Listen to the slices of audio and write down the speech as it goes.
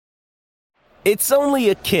It's only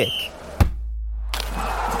a kick,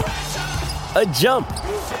 a jump,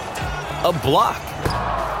 a block.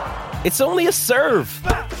 It's only a serve.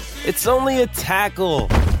 It's only a tackle,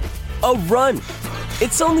 a run.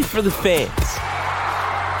 It's only for the fans.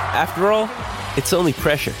 After all, it's only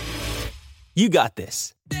pressure. You got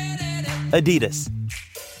this. Adidas.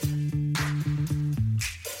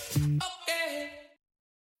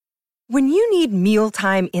 When you need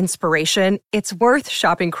mealtime inspiration, it's worth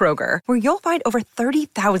shopping Kroger, where you'll find over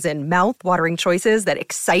 30,000 mouth-watering choices that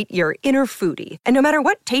excite your inner foodie. And no matter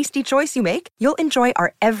what tasty choice you make, you'll enjoy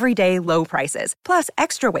our everyday low prices, plus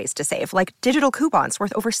extra ways to save, like digital coupons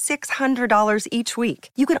worth over $600 each week.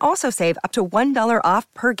 You can also save up to $1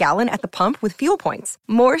 off per gallon at the pump with fuel points.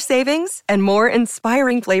 More savings and more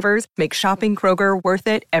inspiring flavors make shopping Kroger worth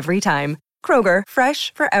it every time. Kroger,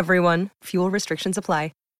 fresh for everyone. Fuel restrictions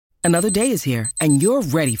apply. Another day is here, and you're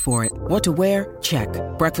ready for it. What to wear? Check.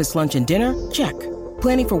 Breakfast, lunch, and dinner? Check.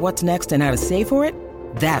 Planning for what's next and how to save for it?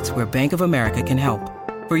 That's where Bank of America can help.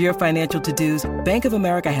 For your financial to-dos, Bank of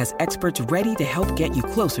America has experts ready to help get you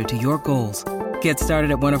closer to your goals. Get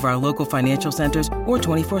started at one of our local financial centers or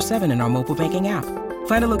 24/7 in our mobile banking app.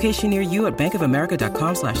 Find a location near you at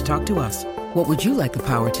bankofamerica.com/talktous. What would you like the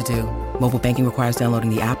power to do? Mobile banking requires downloading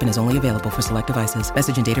the app and is only available for select devices.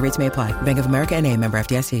 Message and data rates may apply. Bank of America NA, member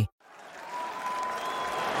FDIC.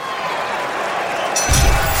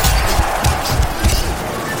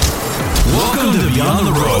 Welcome to Beyond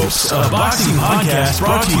the Ropes, a boxing podcast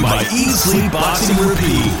brought to you by Eat Sleep Boxing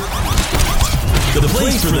Repeat. The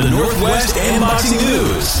place for the Northwest and boxing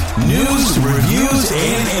news, reviews,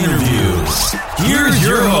 and interviews. Here's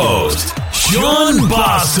your host, Sean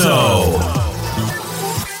Basto.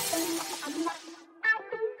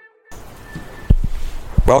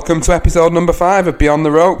 Welcome to episode number 5 of Beyond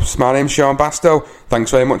the Ropes. My name's Sean Basto.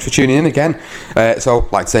 Thanks very much for tuning in again. So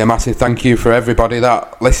I'd like to say a massive thank you for everybody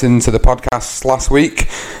that listened to the podcast last week.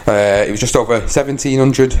 It was just over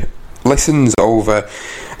 1,700 listens over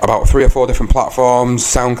about 3 or 4 different platforms,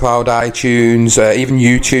 SoundCloud, iTunes, even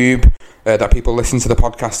YouTube, that people listen to the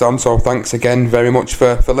podcast on. So thanks again very much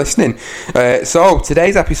for listening. So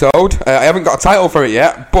today's episode, I haven't got a title for it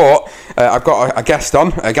yet, but I've got a guest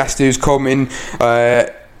on, a guest who's coming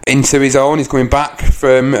into his own. He's coming back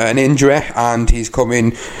from an injury, and he's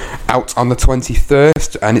coming out on the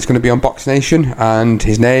 21st, and it's going to be on Box Nation, and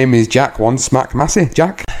his name is Jack One Smack Massey.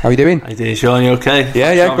 Jack, how are you doing? How you doing, Sean? You okay?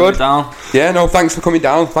 Yeah, good. Yeah, no, thanks for coming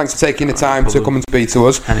down. Thanks for taking the time to come and speak to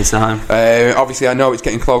us. Anytime. Obviously, I know it's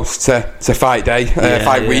getting close to fight day,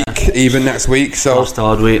 fight week, even next week. So last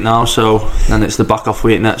hard week now, so then it's the back off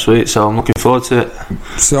week next week, so I'm looking forward to it.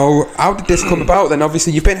 So how did this come about then?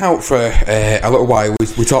 Obviously, you've been out for a little while.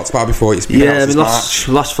 We talked about it before. It's been out since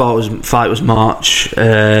last fight was March.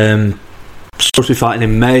 Supposed to be fighting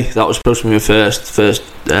in May. That was supposed to be my first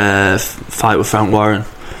fight with Frank Warren,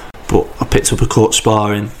 but I picked up a cut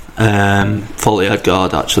sparring. Faulty head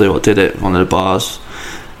guard actually, what did it, one of the bars.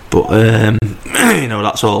 But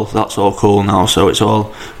that's all cool now. So it's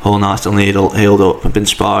all nice and healed up. I've been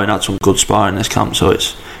sparring, had some good sparring this camp, so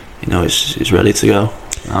it's ready to go.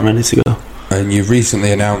 I'm ready to go. And you've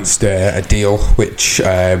recently announced a deal which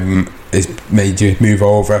has made you move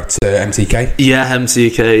over to MTK. Yeah,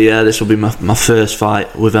 MTK. Yeah, this will be my first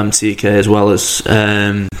fight with MTK as well as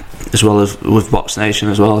with Box Nation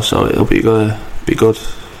as well. So it'll be good.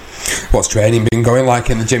 What's training been going like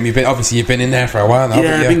in the gym? You've been in there for a while now.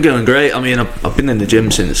 Yeah, I've been going great. I mean, I've been in the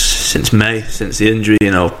gym since May, since the injury.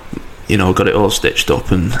 Got it all stitched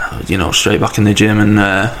up and straight back in the gym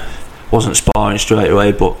and. Wasn't sparring straight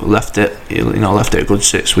away, but left it a good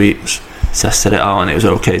 6 weeks, tested it out, and it was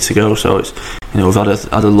okay to go. So it's we've had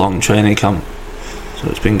a long training camp, so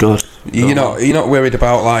it's been good. You're not worried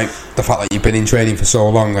about like the fact that you've been in training for so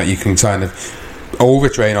long that you can kind of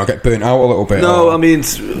overtrain or get burnt out a little bit? No, I mean,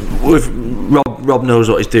 with Rob knows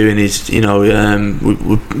what he's doing. He's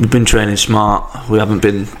we've been training smart. We haven't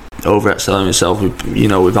been overexcelling ourselves.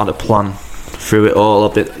 We've had a plan through it all.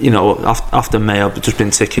 I've been, after May, I've just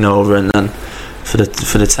been ticking over, and then for the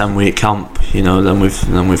 10-week camp, then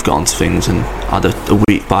we've got onto things and had a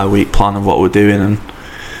week by week plan of what we're doing, and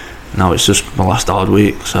now it's just my last hard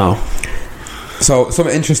week. So something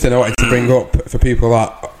interesting I wanted to bring up for people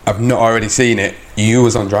that have not already seen it. You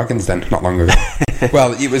was on Dragons then, not long ago.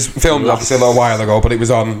 Well, it was filmed obviously a little while ago, but it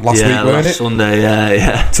was on last week, weren't it? Sunday,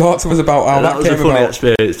 yeah. Talk to us about how that came about. That was a funny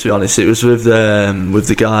experience, to be honest. It was with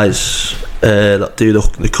the guys that do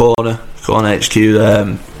the corner HQ.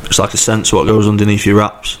 It's like a sensor what goes underneath your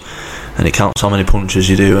wraps, and it counts how many punches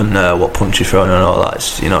you do and what punch you're throwing and all that.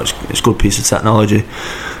 It's it's a good piece of technology.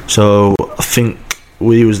 So I think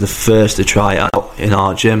we was the first to try it out in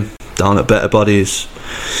our gym down at Better Bodies.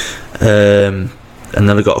 And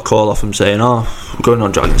then I got a call off him saying, "Oh, we're going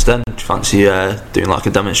on Dragon's Den. Do you fancy doing like a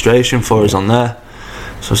demonstration for us on there?"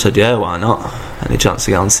 So I said, "Yeah, why not? Any chance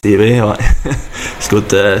to get on TV? Like, it's good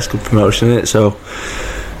promotion, isn't it?" So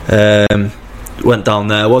went down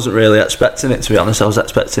there. I wasn't really expecting it, to be honest. I was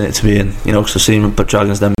expecting it to be in, because I've seen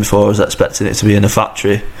Dragon's Den before. I was expecting it to be in a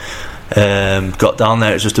factory. Got down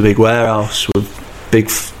there, it's just a big warehouse with big,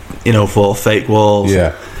 4 fake walls.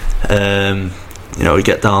 Yeah. You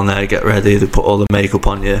get down there, get ready, they put all the makeup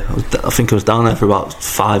on you. I think I was down there for about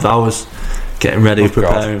 5 hours getting ready,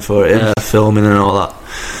 preparing for it, filming and all that.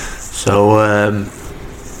 So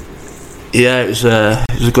it was a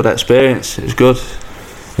good experience. It was good.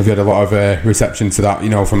 Have you had a lot of reception to that,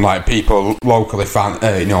 from like people locally, fans?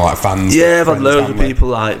 Yeah, I've had loads of people,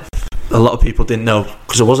 like, a lot of people didn't know,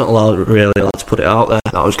 because I wasn't really allowed to put it out there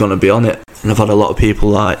that I was going to be on it, and I've had a lot of people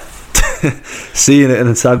like seeing it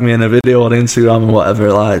and tag me in a video on Instagram and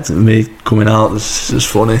whatever, like me coming out. It's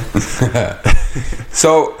funny.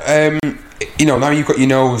 So now you've got your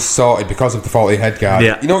nose sorted because of the faulty headguard.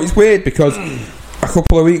 Yeah. It's weird because a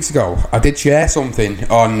couple of weeks ago I did share something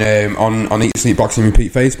on Eat Sleep Boxing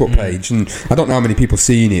Repeat Facebook page, and I don't know how many people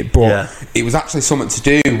seen it, but it was actually something to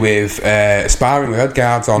do with sparring with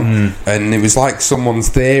headguards on, and it was like someone's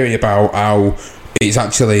theory about how it's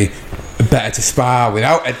actually better to spar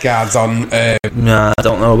without headguards on. I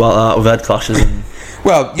don't know about that with head clashes.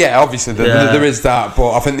 Well, yeah, obviously there is that,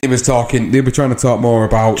 but I think they were trying to talk more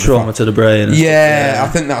about trauma to the brain. I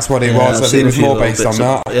think that's what it was. I think it was more based on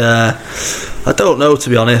that. Yeah, I don't know, to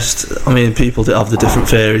be honest. I mean, people have the different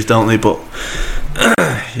theories, don't they? But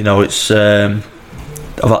it's I've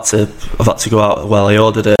had to go out. Well, I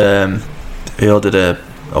ordered a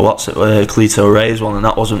Cleto Ray's one, and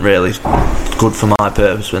that wasn't really good for my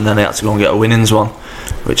purpose. And then I had to go and get a Winnings one,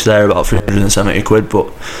 which they're about £370.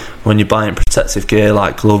 But when you're buying protective gear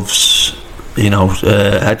like gloves,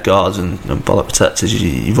 head guards and bollock protectors,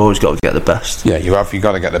 you've always got to get the best. Yeah, you've got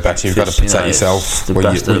to get the best. You've got to protect yourself. The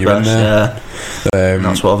best of the best. Yeah,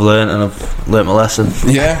 that's what I've learned, and I've learnt my lesson.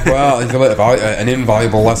 Yeah, well, you've learnt an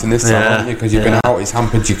invaluable lesson this time, haven't you? Because you've been out. It's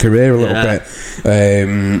hampered your career a little bit.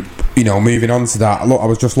 Moving on to that, look, I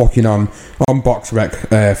was just looking on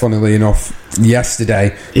BoxRec, funnily enough,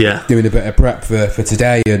 yesterday, doing a bit of prep for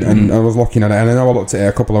today, and I was looking at it, and I know I looked at it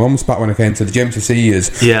a couple of months back when I came to the gym to see you,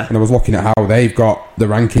 and I was looking at how they've got the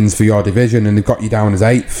rankings for your division, and they've got you down as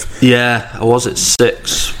 8th. Yeah, I was at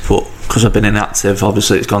 6th, but because I've been inactive,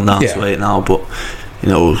 obviously it's gone down to 8 now, but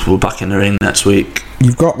we're back in the ring next week.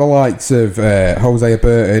 You've got the likes of Hosea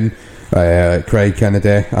Burton, Craig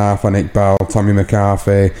Kennedy, Arthur Iqbal, Tommy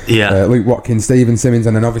McCarthy, Luke Watkins, Stephen Simmons,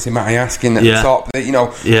 and then obviously Matty Askin at the top.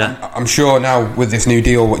 I'm sure now with this new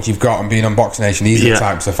deal what you've got and being on Box Nation, these are the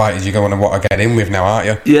types of fighters you're going to want to get in with now, aren't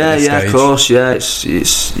you? Of course. It's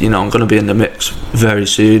I'm going to be in the mix very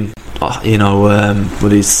soon.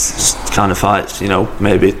 With these kind of fights,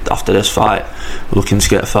 maybe after this fight, we're looking to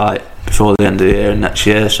get a fight before the end of the year and next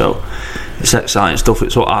year. So it's exciting stuff.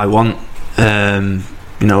 It's what I want.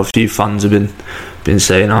 A few fans have been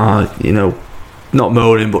saying, not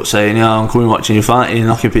moaning, but saying, I'm coming watching you fight, you're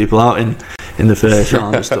knocking people out in the first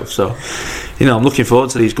round and stuff. So, I'm looking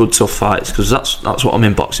forward to these good tough fights, because that's what I'm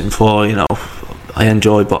in boxing for. I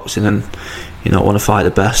enjoy boxing, and I want to fight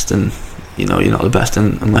the best, and you're not the best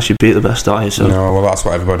unless you beat the best, are you? So no, well, that's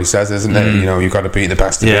what everybody says, isn't it? You've got to beat the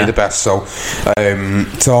best to be the best. So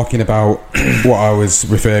talking about what I was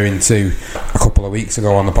referring to a couple of weeks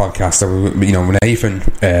ago on the podcast, when Nathan,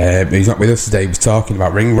 he's not with us today, he was talking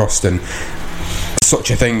about ring rust, and such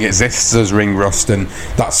a thing exists as ring rust, and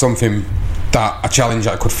that's something that a challenge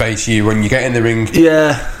that could face you when you get in the ring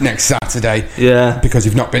next Saturday, because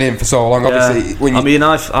you've not been in for so long. Obviously,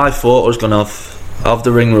 I thought I was going to have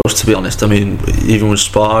the ring rust, to be honest. I mean, even with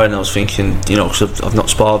sparring, I was thinking, because I've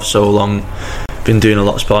not sparred for so long, been doing a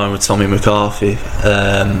lot of sparring with Tommy McCarthy,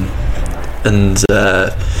 I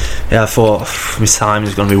thought my time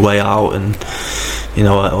is going to be way out, and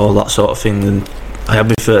all that sort of thing. And I had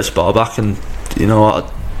my first spar back, and it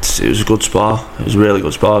was a good spar. It was a really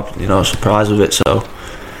good spar. I was surprised with it. So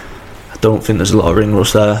I don't think there's a lot of ring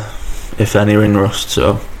rust there, if any ring rust.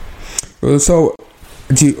 So. Well, so.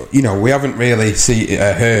 We haven't really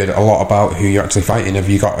heard a lot about who you're actually fighting. Have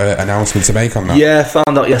you got an announcement to make on that? Yeah, I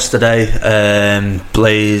found out yesterday.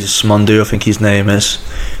 Blaze Mondu, I think his name is.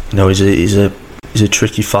 He's a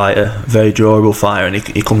tricky fighter, very durable fighter, and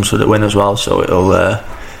he comes for the win as well. So it'll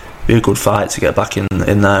be a good fight to get back in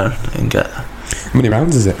there and get. How many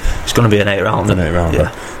rounds is it? It's going to be an 8-rounder.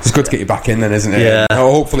 It's good to get you back in then, isn't it? Yeah.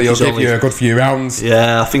 Hopefully he'll give you a good few rounds.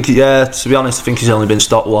 Yeah, I think. To be honest, I think he's only been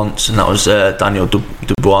stopped once, and that was Daniel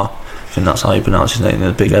Dubois. think that's how you pronounce his name,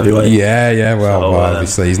 the big heavyweight. Yeah. Well,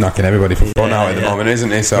 obviously he's knocking everybody for fun out at the moment,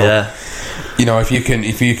 isn't he? So, you know, if you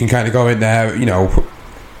can kind of go in there, you know,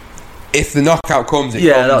 if the knockout comes, it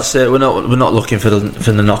comes. That's it. We're not looking for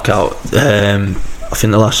the knockout. I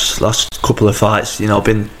think the last couple of fights, you know,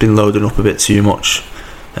 been loading up a bit too much,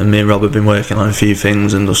 and me and Rob have been working on a few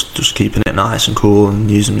things and just keeping it nice and cool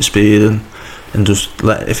and using the speed and just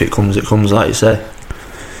if it comes, like you say.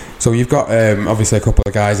 So you've got obviously a couple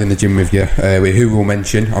of guys in the gym with you, who we'll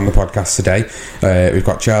mention on the podcast today. We've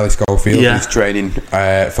got Charlie Schofield, who's training for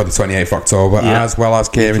the 28th of October, as well as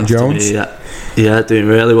Kieran Jones. Yeah, doing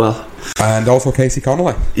really well. And also Casey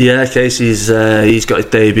Connolly. Yeah, Casey's he's got his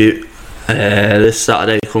debut this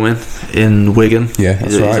Saturday coming in Wigan. Yeah,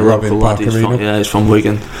 that's right. Robin Park Arena. He's from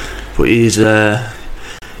Wigan, but he's do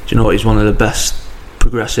you know what? He's one of the best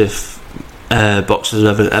progressive boxers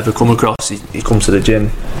I've ever come across. He comes to the gym,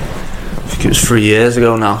 I think it was 3 years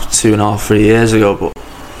ago now, 2.5-3 years ago, but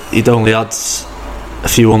he'd only had a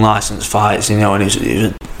few unlicensed fights, you know, and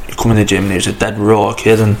he'd come in the gym and he was a dead raw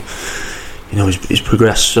kid, and you know, he's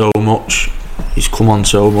progressed so much, he's come on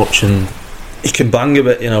so much, and he can bang a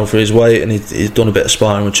bit, you know, for his weight, and he's done a bit of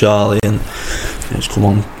sparring with Charlie, and he's come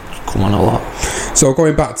on a lot. So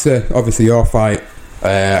going back to obviously your fight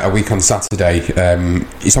a week on Saturday,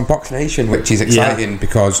 it's on Box Nation, which is exciting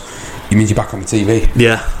because it means you're back on the TV.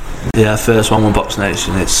 Yeah, first one on Box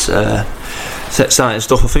Nation. It's exciting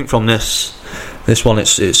stuff. I think from this one,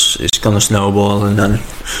 it's going to snowball, and then,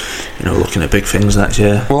 you know, looking at big things next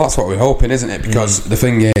year. Well, that's what we're hoping, isn't it? Because the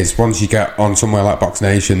thing is, once you get on somewhere like Box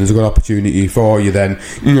Nation, there's a good opportunity for you. Then,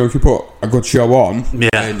 you know, if you put a good show on,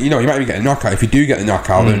 and, you know, you might even get a knockout. If you do get a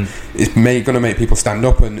knockout, then it's going to make people stand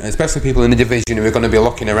up, and especially people in the division who are going to be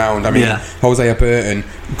looking around. I mean, Hosea Burton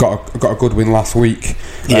got a good win last week.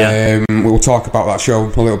 We'll talk about that show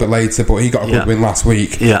a little bit later, but he got a good win last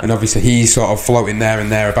week, and obviously he's sort of floating there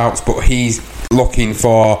and thereabouts, but he's looking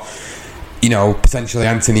for, you know, potentially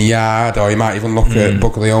Anthony Yard, or he might even look at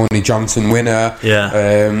Buglioni, Johnson winner.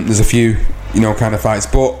 There's a few, you know, kind of fights,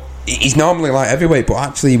 but he's normally like heavyweight, but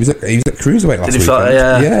actually he was at cruiserweight last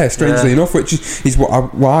week. Strangely enough, which is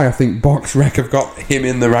why I think Box Rec have got him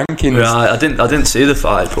in the rankings. Right, I didn't see the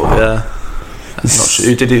fight, but I'm not sure.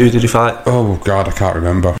 Who did he fight? Oh God, I can't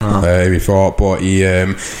remember who he fought, but he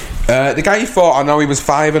the guy he fought, I know he was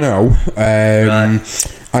 5-0.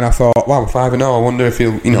 Right. And I thought, wow, 5-0. I wonder if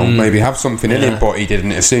he'll, you know, maybe have something in him. But he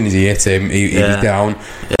didn't. As soon as he hit him, he was down.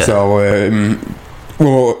 So we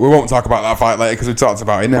won't talk about that fight later because we talked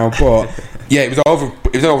about it now. But yeah, it was over.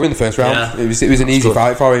 It was over in the first round. It was an easy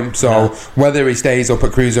fight for him. So whether he stays up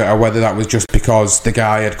at cruiser or whether that was just because the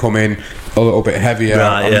guy had come in a little bit heavier,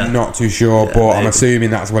 I'm not too sure. But maybe. I'm assuming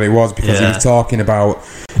that's what it was because he was talking about,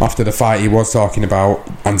 after the fight, he was talking about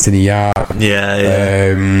Anthony Yard.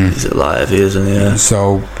 He's a lot heavy, isn't he?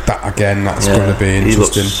 So that again, that's going to be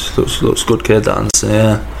interesting. He looks good kid, that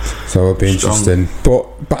Anthony. So it'll be interesting.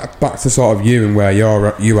 But back to sort of you and where you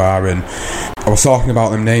are, and I was talking about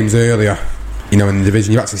them names earlier. You know, in the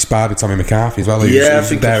division, you actually sparred with Tommy McCarthy as well. I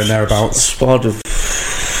think there and thereabouts. Sparred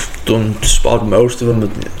most of them.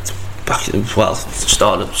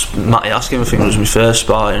 Started Matty Askin, I think it was my first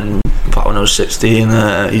sparring back when I was 16.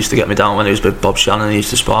 He used to get me down when he was with Bob Shannon. He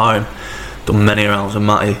used to spar him. Done many rounds with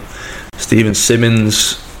Matty. Stephen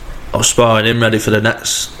Simmons, I was sparring him ready for the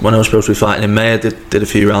next, when I was supposed to be fighting in May. I did a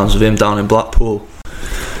few rounds with him down in Blackpool,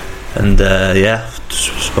 and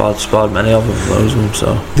sparred many of them, loads of them.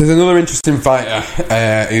 So there's another interesting fighter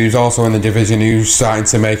who's also in the division who's starting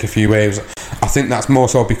to make a few waves. I think that's more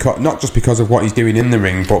so because, not just because of what he's doing in the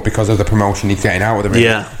ring, but because of the promotion he's getting out of the ring.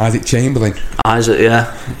 Isaac Chamberlain.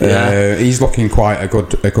 He's looking quite a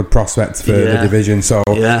good prospect for the division. So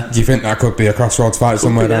do you think that could be a crossroads fight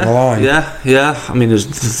somewhere down the line? I mean,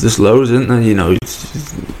 there's loads, isn't there? You know,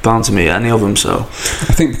 it's bound to meet any of them. So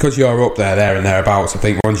I think because you're up there and thereabouts, I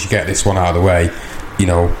think once you get this one out of the way, you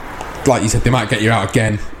know, like you said, they might get you out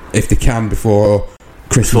again if they can before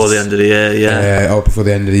Christmas, before the end of the year, or before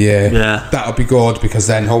the end of the year. That'll be good, because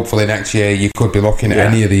then hopefully next year you could be looking at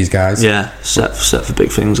any of these guys. Set for big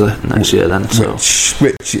things next year then. So.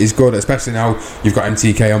 Which is good, especially now you've got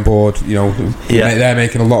MTK on board. You know, they're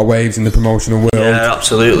making a lot of waves in the promotional world. Yeah,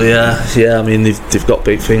 absolutely. I mean, they've got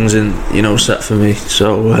big things set for me.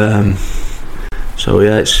 So.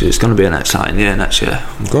 It's going to be an exciting year next year.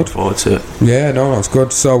 I'm looking forward to it. Yeah, no, that's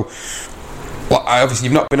good. So, obviously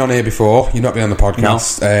you've not been on here before. You've not been on the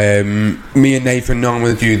podcast. No. Me and Nathan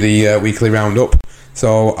normally do the weekly roundup.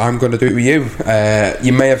 So I'm going to do it with you.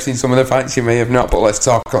 You may have seen some of the fights, you may have not, but let's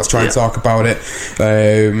try and talk about it.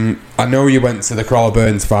 I know you went to the Crawler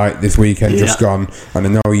Burns fight this weekend, just gone, and I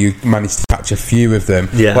know you managed to catch a few of them.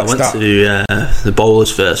 Yeah, I went to the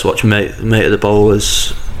Bowlers first, watch mate of the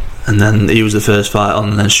Bowlers, and then he was the first fight on,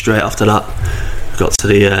 and then straight after that got to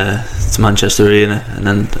the to Manchester Arena,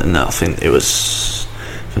 and I think it was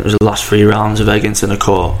the last 3 rounds of Eggington and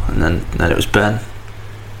Court, and then it was Ben,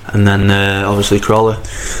 and then obviously Crawler.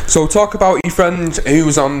 So talk about your friend who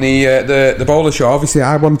was on the Bowler show. Obviously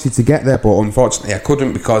I wanted to get there, but unfortunately I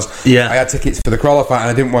couldn't because I had tickets for the Crawler fight and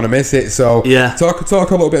I didn't want to miss it. So talk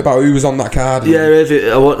a little bit about who was on that card.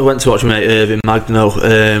 I went to watch my mate Irving Magno.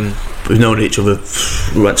 We've known each other.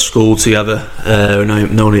 We went to school together.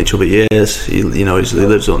 We've known each other years. He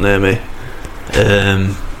lives up near me.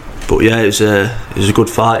 But yeah, it was a good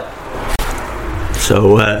fight.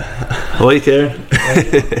 So, how are you, Kieran?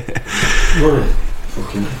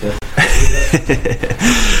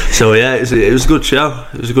 So yeah, it was a good show.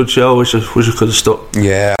 It was a good show. Wish I could have stuck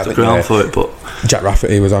around for it, but Jack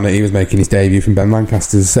Rafferty was on it. He was making his debut from Ben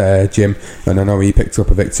Lancaster's gym, and I know he picked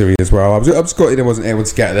up a victory as well. I was gutted I wasn't able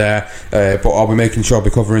to get there, but I'll be making sure I'll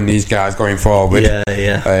be covering these guys going forward.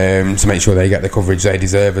 To make sure they get the coverage they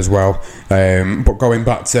deserve as well. But going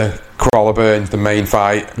back to Crawler Burns, the main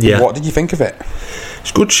fight, what did you think of it?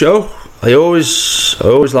 It's a good show. I always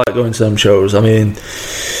like going to them shows. I mean,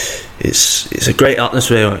 it's a great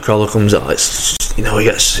atmosphere when Crawler comes out. It's he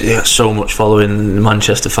gets so much following the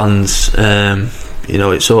Manchester fans.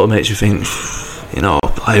 It sort of makes you think,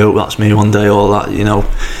 I hope that's me one day. All that,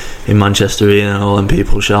 in Manchester Arena, and all them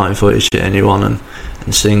people shouting for you, cheering you on, and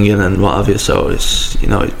singing and what have you. So it's it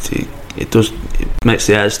makes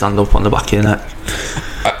the hairs stand up on the back of your neck.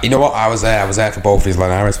 You know what? I was there for both his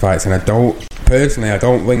Linares fights, and I don't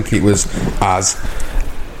think it was as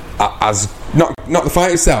not the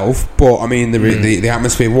fight itself, but I mean the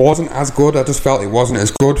atmosphere wasn't as good. I just felt it wasn't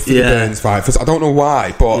as good for the Burns fight. I don't know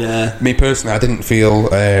why, but me personally, I didn't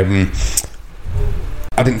feel as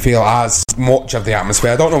much of the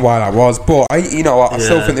atmosphere. I don't know why that was, but I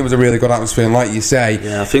still think there was a really good atmosphere. And like you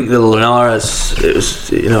say, I think the Linares, it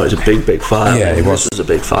was it was a big fight. Yeah, it was. This was a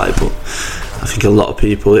big fight, but I think a lot of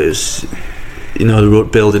people, it was, they were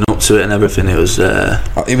building up to it and everything. It's a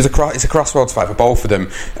crossroads fight for both of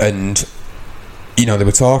them, and they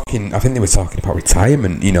were talking. I think they were talking about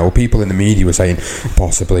retirement. People in the media were saying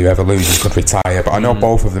possibly whoever loses could retire, but I know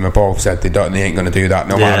both of them have both said they ain't going to do that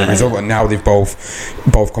no matter the result. And now they've both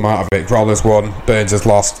come out of it. Crawler's won, Burns has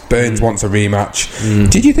lost. Burns wants a rematch.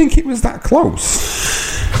 Did you think it was that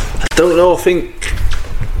close? I don't know. I think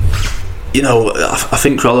I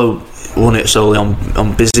think Crawler won it solely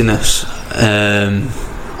on busyness.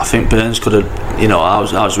 I think Burns could have, I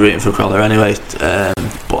was rooting for Crawler anyway,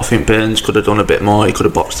 but I think Burns could have done a bit more. He could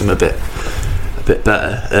have boxed him a bit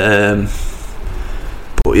better.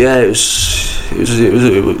 But yeah, it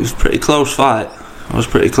was a pretty close fight. It was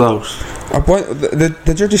pretty close.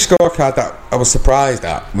 The judges' scorecard that I was surprised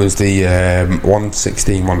at was the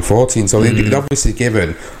 116, 114. So they'd obviously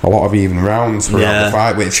given a lot of even rounds throughout the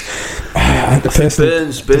fight, which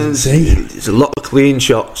Burns, it's a lot of clean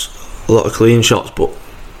shots, but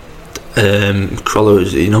Crawler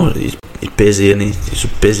is, he's busy, and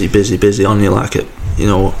he's busy on you like it.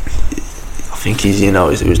 I think he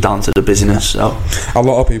was down to the busyness. So a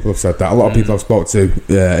lot of people have said that. A lot of people I've spoke to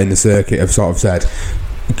in the circuit have sort of said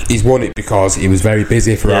he's won it because he was very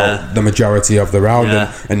busy throughout the majority of the round,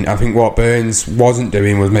 and I think what Burns wasn't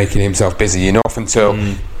doing was making himself busy enough until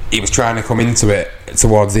he was trying to come into it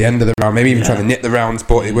towards the end of the round, maybe even trying to nip the rounds,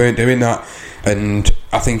 but he weren't doing that. And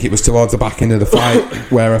I think it was towards the back end of the fight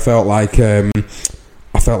where I felt like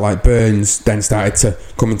Burns then started to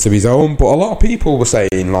come into his own. But a lot of people were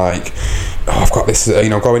saying like, I've got this,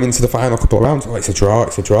 going into the final couple of rounds, it's a draw.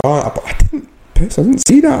 But I didn't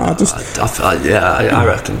see that. I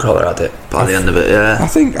reckon Crawler had it by the end of it. Yeah, I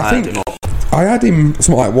think I had him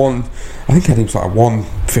something like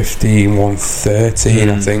 115, 113.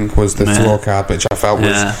 I think was the scorecard, which I felt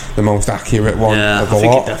was the most accurate one of the lot. I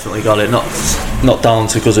think he definitely got it. Not down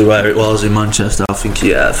to because of where it was in Manchester. I think he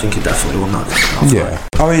definitely won that.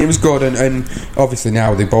 I mean, it was good, and obviously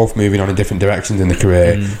now they're both moving on in different directions in the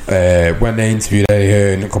career. When they interviewed Eddie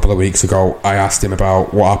Hearn a couple of weeks ago, I asked him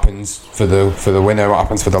about what happens for the winner, what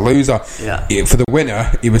happens for the loser. For the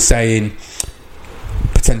winner, he was saying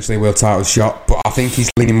potentially world title shot, but I think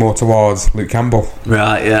he's leaning more towards Luke Campbell.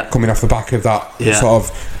 Right, yeah. Coming off the back of that sort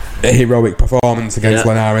of heroic performance against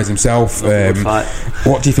Linares himself.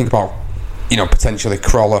 What do you think about, potentially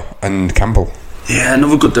Crawler and Campbell? Yeah,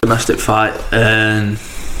 another good domestic fight. And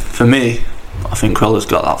for me, I think Crawler's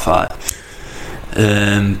got that fight.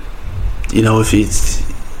 You know, if he,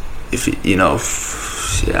 you know,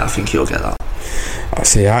 I think he'll get that.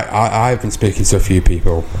 See, I've been speaking to a few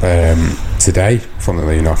people today,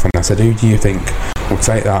 funnily enough, and I said, who do you think will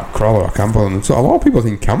take that, Crawler or Campbell? And so a lot of people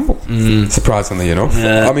think Campbell, surprisingly enough.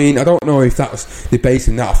 Yeah. I mean, I don't know if that's they're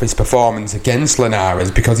basing that off his performance against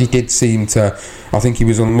Linares, because he did seem to, I think he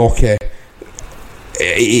was unlucky.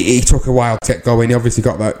 He took a while to get going. He obviously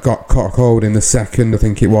got caught cold in the second, I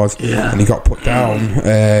think it was, and he got put down.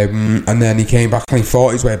 And then he came back and he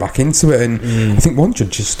fought his way back into it. And I think one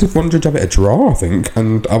judge had it a draw, I think,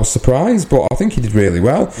 and I was surprised, but I think he did really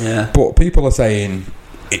well. Yeah. But people are saying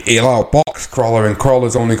he'll outbox Crawler, and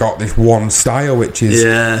Crawler's only got this one style, which is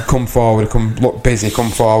come forward, come look busy, come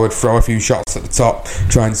forward, throw a few shots at the top,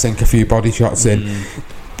 try and sink a few body shots in.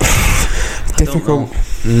 Difficult.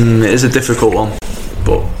 It is a difficult one.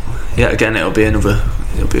 But yeah, again, it'll be another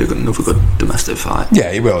good domestic fight.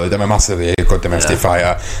 Yeah, he will. He's a massively good domestic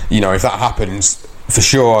fighter. You know, if that happens, for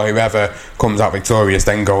sure, whoever comes out victorious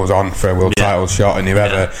then goes on for a world title shot, and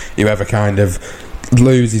whoever kind of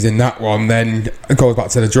loses in that one then goes back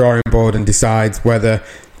to the drawing board and decides whether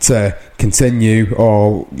to continue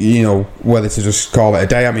or, you know, whether to just call it a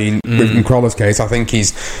day. I mean, in Crawler's case, I think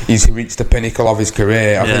he's reached the pinnacle of his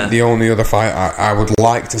career. I think the only other fight I would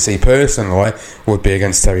like to see personally would be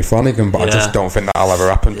against Terry Flanagan, but I just don't think that'll ever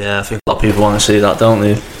happen. Yeah, I think a lot of people want to see that, don't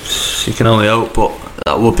they? You can only hope, but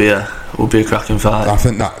that would be a cracking fight. I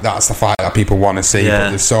think that's the fight that people want to see, but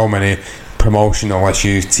there's so many promotional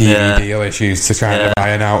issues, TV deal issues to kind of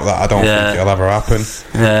iron out that I don't think it'll ever happen.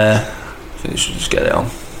 Yeah, I think you should just get it on.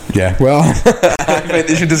 Yeah, well, I think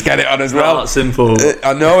they should just get it on as well. Not that simple.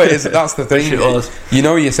 I know it is. That's the thing. You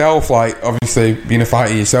know yourself, like, obviously being a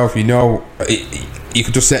fighter yourself, you know, you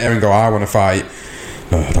could just sit here and go, I want to fight,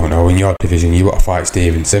 I don't know, in your division you want to fight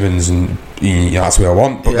Stephen Simmons, and that's what I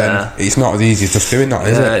want, but then it's not as easy as just doing that,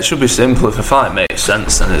 is it? It should be simple. If a fight makes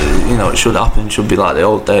sense, then it should happen. It should be like the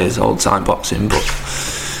old days, old time boxing, but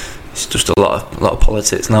it's just a lot of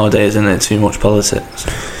politics nowadays, isn't it? Too much politics.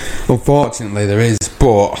 Unfortunately there is,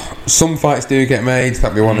 but some fights do get made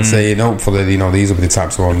that we want to see, and hopefully, you know, these will be the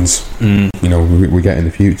types of ones you know we get in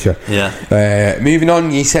the future. Moving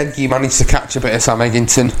on, you said you managed to catch a bit of Sam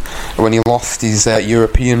Eggington when he lost his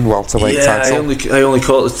European welterweight title. I only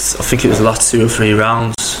caught I think it was the last 2 or 3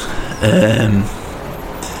 rounds. I've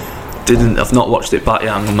not watched it back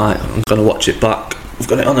yet. I'm going to watch it back. I've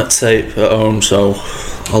got it on at tape at home, so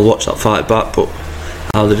I'll watch that fight back. But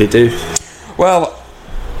how did he do? Well,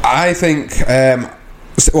 I think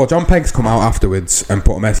John Pegg's come out afterwards and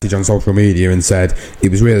put a message on social media and said he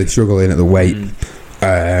was really struggling at the weight,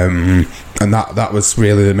 and that was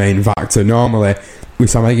really the main factor. Normally with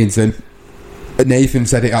Sam Eggington, Nathan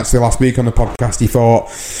said it actually last week on the podcast, he thought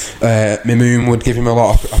Mimoun would give him a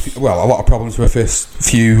lot of problems for the first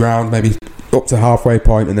few rounds, maybe up to halfway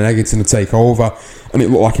point, and then Eggington would take over, and it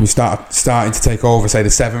looked like he was starting to take over, say, the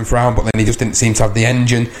 7th round, but then he just didn't seem to have the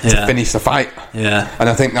engine to finish the fight. And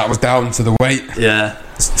I think that was down to the weight.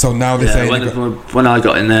 So now they say when I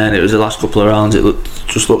got in there and it was the last couple of rounds, it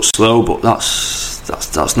just looked slow, but that's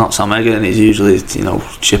not Sam Eggington. He's usually, you know,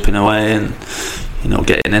 chipping away and, you know,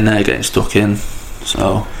 getting in there, getting stuck in.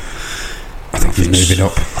 So I think he's moving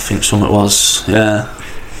up. I think something was,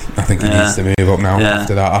 I think he needs to move up now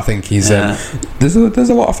after that. I think he's there's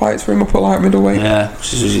a lot of fights for him up at light middleweight.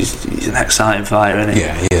 He's an exciting fighter, isn't he?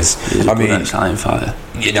 Yeah, he is. He's an exciting fighter.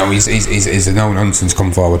 You know, he's a no-nonsense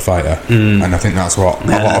come-forward fighter, and I think that's what a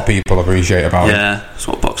lot of people appreciate about him. Yeah, that's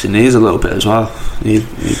what boxing needs a little bit as well. You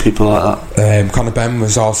need people like that. Conor Benn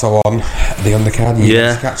was also on the undercard. You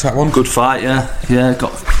catch that one? Good fight, yeah.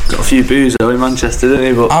 Got a few boos though in Manchester, didn't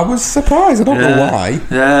he? But I was surprised. I don't know why.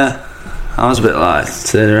 Yeah. I was a bit like,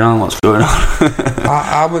 turn around, what's going on?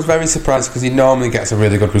 I was very surprised because he normally gets a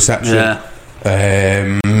really good reception.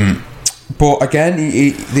 But again,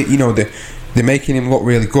 you know, they're making him look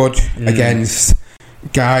really good against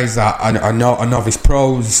guys that are novice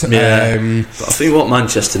pros. But I think what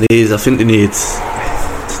Manchester needs, they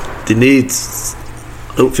need.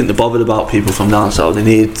 I don't think they're bothered about people from down south. They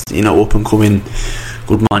need, you know, up and coming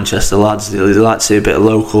good Manchester lads. They like to see a bit of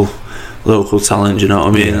local talent, you know what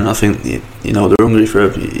I mean? And I think, you know, they're hungry for a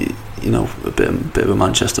bit of a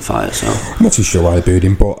Manchester fighter. So I'm not too sure why they booed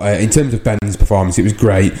him, but in terms of Ben's performance, it was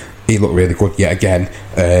great. He looked really good yet again.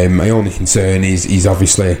 My only concern is he's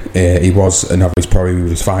obviously he was a novice pro who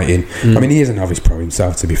was fighting. I mean, he is a novice pro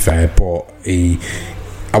himself, to be fair, but I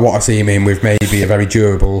want to see him in with maybe a very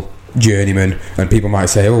durable journeyman, and people might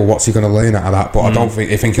say, oh, what's he going to learn out of that? But I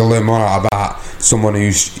think he'll learn more out of that. Someone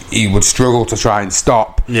he would struggle to try and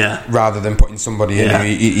stop, rather than putting somebody in who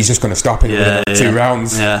he's just going to stop him within 2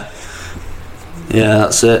 rounds. Yeah,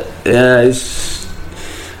 that's it. Yeah, I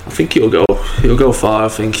think he'll go far. I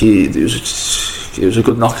think it was a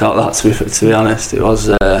good knockout. That to be honest, it was.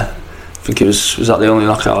 I think it was that the only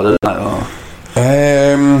knockout of the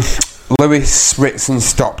night? Lewis Ritson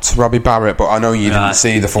stopped Robbie Barrett, but I know you didn't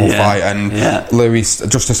see the full fight. And Lewis,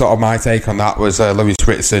 just a sort of my take on that was Lewis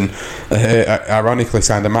Ritson ironically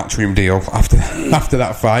signed a Matchroom deal after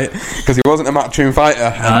that fight, because he wasn't a Matchroom fighter,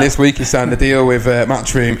 and this week he signed a deal with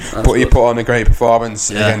Matchroom. But he put on a great performance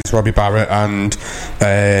against Robbie Barrett, and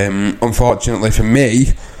unfortunately for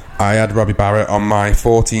me, I had Robbie Barrett on my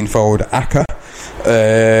 14-fold ACCA,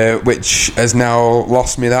 which has now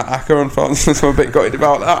lost me that ACCA, unfortunately, so I'm a bit gutted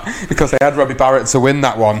about that, because I had Robbie Barrett to win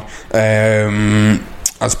that one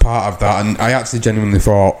as part of that, and I actually genuinely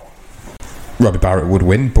thought Robbie Barrett would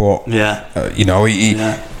win, but he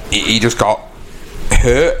just got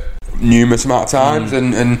hurt numerous amount of times,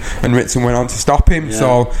 and Ritson went on to stop him.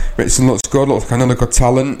 So Ritson looks good, looks like another good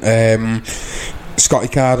talent. Scotty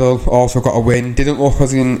Cardle also got a win. Didn't look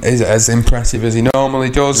as impressive as he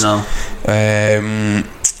normally does. No.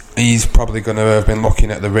 He's probably going to have been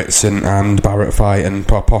looking at the Ritson and Barrett fight, and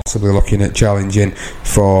possibly looking at challenging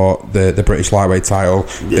for the British lightweight title.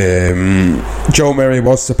 Joe Murray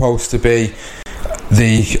was supposed to be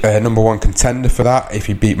the number one contender for that if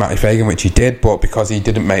he beat Matty Fagan, which he did, but because he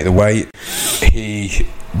didn't make the weight, he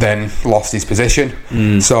then lost his position.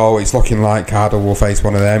 So it's looking like Cardle will face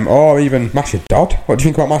one of them, or even Masha Dodd. What do you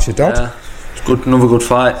think about Masha Dodd? It's good, another good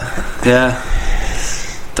fight.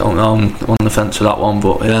 Don't know, I'm on the fence with that one,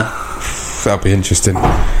 but that'll be interesting.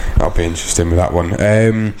 With that one.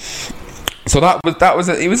 So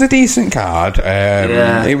it was a decent card.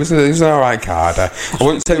 It was an alright card. I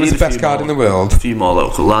wouldn't say it was the best card in the world. A few more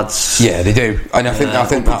local lads. Yeah, they do, and I think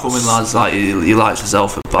that's coming lads like you likes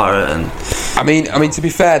yourself at Barrett, and I mean to be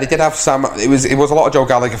fair, they did have Sam. It was a lot of Joe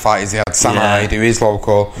Gallagher fighters. They had Sam Hyde, who is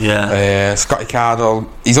local. Scotty Cardle,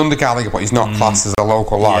 he's under Gallagher, but he's not classed as a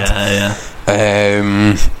local lad.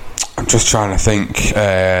 I'm just trying to think.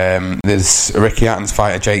 There's Ricky Hatton's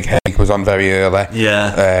fighter, Jake Hague, was on very early.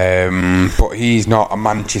 But he's not a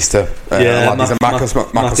Manchester lad. He's a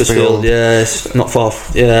Macclesfield. Yeah, it's not far.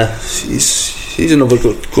 He's another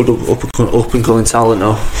good up and coming talent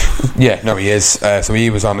though. Yeah, no, he is. So he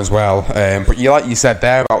was on as well. But like you said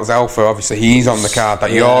there about Zelfa, obviously he's on the card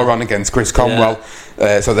that you're on against Chris Conwell.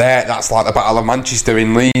 So that's like the Battle of Manchester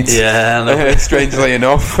in Leeds. Strangely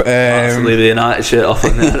enough. Leave the United shirt off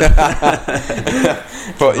in there.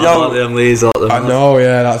 But them Leeds, I know,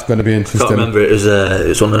 that's going to be interesting. I can't remember, it was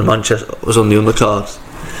on the Manchester. It was on the undercards.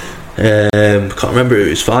 Can't remember who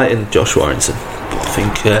he was fighting, Josh Warrington. But I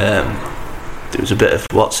think there was a bit of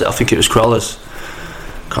I think it was Crawlers.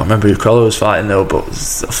 Can't remember who Crawler was fighting though, but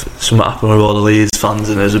something happened with all the Leeds fans,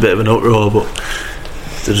 and there was a bit of an uproar, but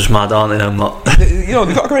they're just mad, aren't they? I'm not. They've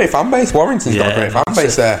got a great fan base. Warrington's got a great fan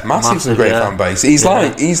base there. Massive great fan base. He's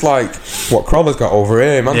like what Crawler's got over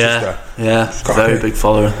here in Manchester. Very big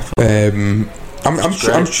follower.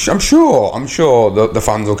 I'm sure the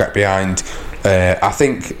fans will get behind. I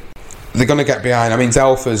think they're going to get behind. I mean,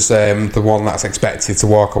 Zelfa's the one that's expected to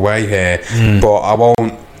walk away here, but I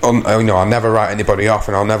won't. I'll never write anybody off,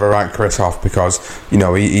 and I'll never write Chris off, because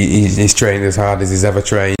he's trained as hard as he's ever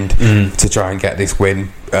trained to try and get this win.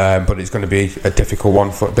 But it's going to be a difficult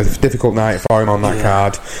night for him on that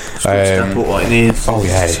card. Step up what he needs.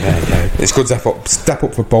 It's good step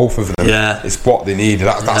up for both of them. It's what they need.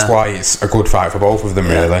 That's why it's a good fight for both of them,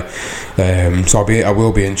 really. So I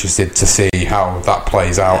will be interested to see how that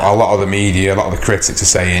plays out. A lot of the media, a lot of the critics are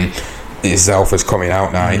saying it's Zelfa's coming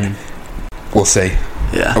out night. We'll see.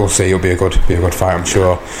 We'll see. It'll be a good fight, I'm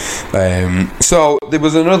sure. So there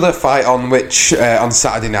was another fight on which on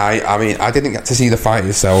Saturday night. I mean, I didn't get to see the fight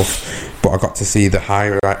itself, but I got to see the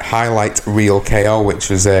highlight reel KO, which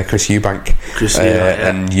was Chris Eubank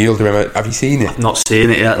and Yildirim. Have you seen it? I've not seen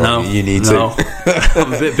it yet. No, you need to.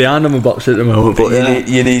 I'm a bit behind on my box at the moment, but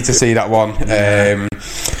you need to see that one.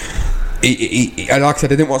 Like I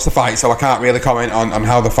said, I didn't watch the fight, so I can't really comment on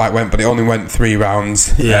how the fight went, but it only went 3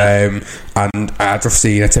 rounds. And I just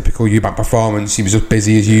seen a typical Eubank performance. He was just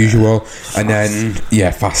busy as usual, and then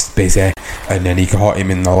fast, busy, and then he caught him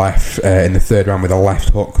in the left in the 3rd round with a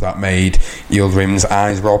left hook that made Yildirim's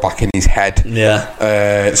eyes roll back in his head.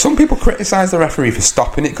 Some people criticise the referee for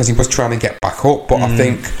stopping it because he was trying to get back up, but I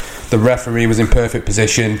think the referee was in perfect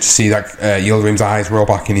position to see that Yildirim's eyes roll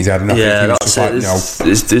back in his head, and I think he was just like,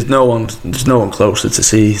 no. There's no one closer to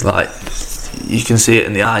see. Like, you can see it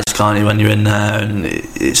in the eyes, can't you, when you're in there, and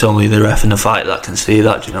it's only the ref in the fight that can see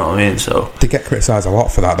that. Do you know what I mean? So they get criticised a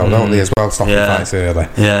lot for that, though, don't they? As well, stopping fights early.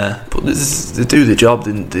 But they do the job.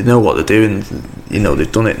 They know what they're doing.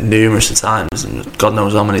 they've done it numerous times, and God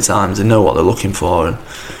knows how many times. They know what they're looking for, and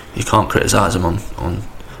you can't criticise them on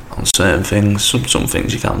certain things. Some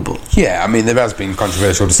things you can, but yeah, I mean, there has been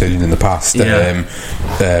controversial decisions in the past. Yeah.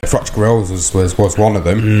 Froch Groves was one of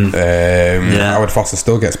them. Howard Foster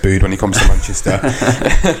still gets booed when he comes to Manchester.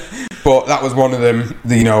 But that was one of them.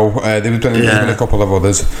 There's been a couple of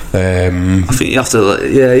others. I think you have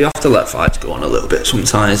to let fights go on a little bit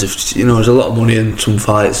sometimes. If there's a lot of money in some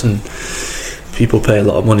fights and people pay a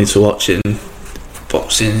lot of money to watch it. And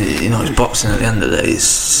boxing, it's boxing at the end of the day.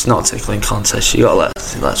 It's not a tickling contest. You got to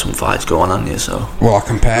let some fights go on, haven't you? So well, I'll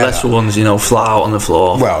compare lesser ones, flat out on the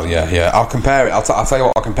floor. Well, yeah. I'll compare it. I'll tell you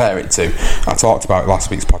what I'll compare it to. I talked about last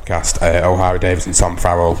week's podcast. O'Hara Davis and Tom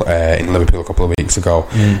Farrell in Liverpool a couple of weeks ago.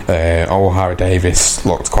 O'Hara Davis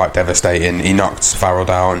looked quite devastating. He knocked Farrell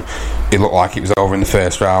down. It looked like it was over in the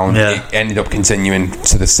first round. Yeah. It ended up continuing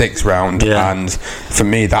to the sixth round. Yeah. And for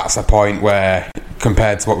me, that's a point where,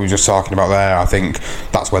 compared to what we were just talking about there, I think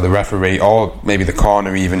that's where the referee, or maybe the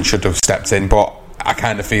corner even, should have stepped in. But I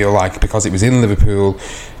kind of feel like, because it was in Liverpool,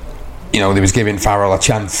 they was giving Farrell a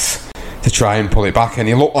chance to try and pull it back, and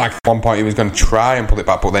he looked like at one point he was going to try and pull it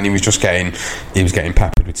back, but then he was getting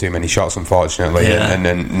peppered with too many shots, unfortunately. Yeah. and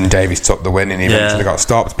then Davies took the win and he eventually got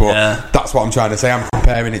stopped. But that's what I'm trying to say. I'm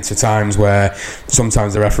comparing it to times where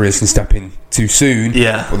sometimes the referees can step in too soon,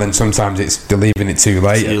 but then sometimes they're leaving it too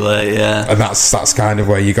late. And that's kind of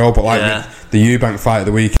where you go. But like the Eubank fight of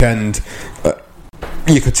the weekend,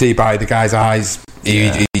 you could see by the guy's eyes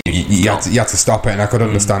he had to stop it, and I could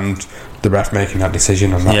understand the ref making that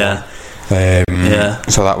decision on that one.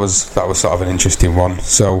 So that was sort of an interesting one.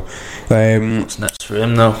 So what's next for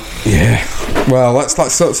him though? Yeah, well, let's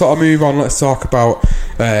sort of move on. Let's talk about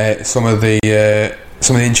some of the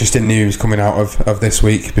interesting news coming out of this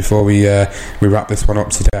week before we wrap this one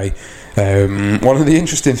up today. One of the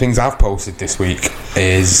interesting things I've posted this week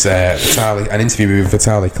is an interview with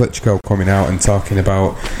Vitaly Klitschko coming out and talking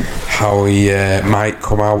about how he might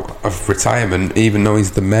come out of retirement, even though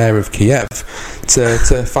he's the mayor of Kiev,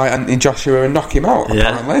 to fight Anthony Joshua and knock him out,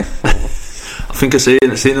 apparently. I think I've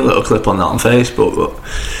seen a little clip on that on Facebook, but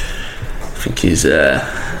I think he's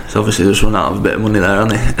obviously just run out of a bit of money there,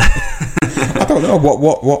 hasn't he? I don't know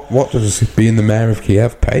what does being the mayor of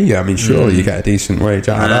Kiev pay you? I mean, surely you get a decent wage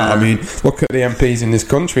out of that. I mean, look at the MPs in this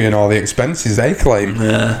country and all the expenses they claim.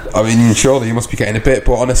 I mean, surely you must be getting a bit.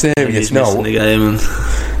 But on a serious note, on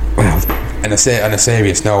a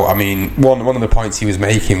serious note, I mean, one of the points he was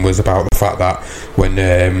making was about the fact that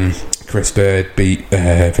when Chris Bird beat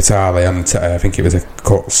Vitaly, and I think it was a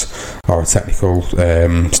cuts or a technical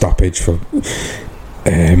stoppage for.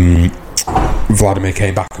 Vladimir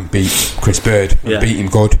came back and beat Chris Bird and beat him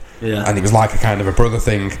good, and it was like a kind of a brother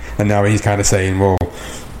thing, and now he's kind of saying, well,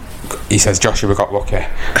 he says Joshua got lucky,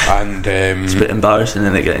 and it's a bit embarrassing,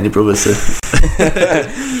 isn't it, getting your brother to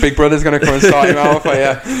Big Brother's going to come and sort him out for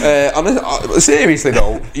you. Seriously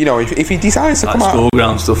though, if he decides to come out, school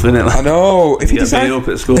ground stuff, innit? I know. If he decides beat up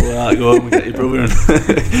at school, go home and get your brother and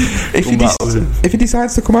if he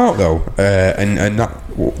decides to come out though, and that,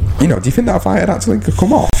 do you think that fight actually could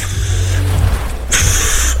come off?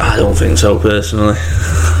 I don't think so, personally.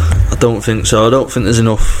 I don't think so. I don't think there's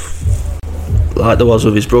enough, like there was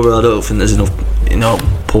with his brother. I don't think there's enough,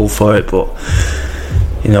 pull for it. But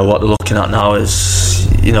what they're looking at now is,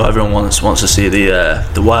 everyone wants to see the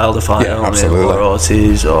Wilder fight, or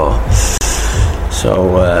Ortiz, or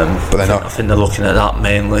so. But I think they're looking at that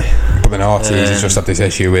mainly. But then Ortiz has just had this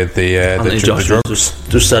issue with the drugs.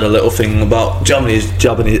 Just said a little thing about ramming his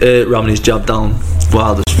jab down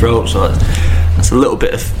Wilder's throat. So that's a little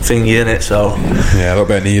bit of thingy in it, so a little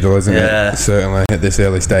bit of needle, isn't it? Certainly at this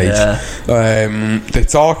early stage. They're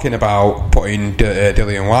talking about putting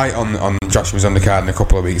Dillian Whyte on Joshua's undercard in a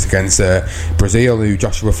couple of weeks against Brazil, who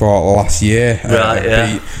Joshua fought last year.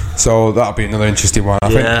 Beat. So that'll be another interesting one.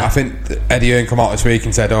 I think Eddie Hearn come out this week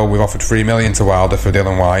and said, we've offered $3 million to Wilder for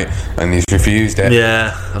Dillian Whyte, and he's refused it.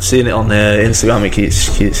 I've seen it on Instagram. He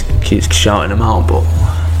keeps shouting him out, but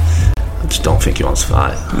I just don't think he wants to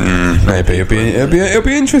fight. Maybe it'll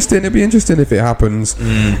be interesting. It'll be interesting if it happens.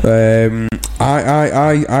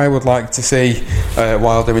 I would like to see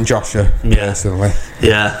Wilder and Joshua personally.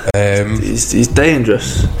 He's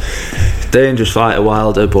dangerous. Dangerous fighter,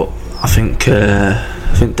 Wilder, but I think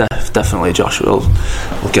definitely Joshua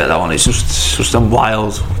will get that one. It's just them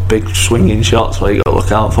wild, big swinging shots where you got to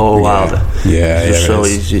look out for Wilder. So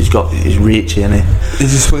he's got his reach in it.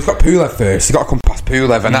 He's got Pulev first. He's got to come past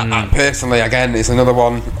Pulev, and that personally, again, it's another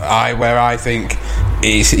one where I think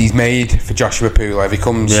he's made for Joshua Pulev. He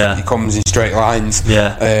comes in straight lines.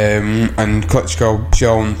 And Klitschko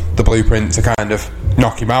shown the blueprint to kind of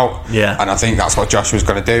knock him out. Yeah. And I think that's what Joshua's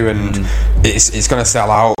going to do, and it's going to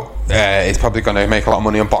sell out. It's probably going to make a lot of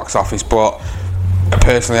money on box office, but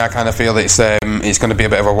personally, I kind of feel it's going to be a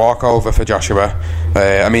bit of a walkover for Joshua.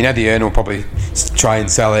 I mean, Eddie Hearn will probably try and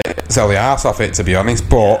sell the arse off it, to be honest,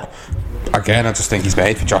 but again, I just think he's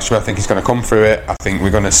made for Joshua. I think he's going to come through it. I think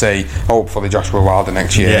we're going to see, hopefully, Joshua Wilder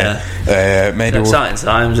next year. Maybe it's exciting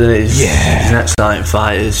times, isn't it? He's an exciting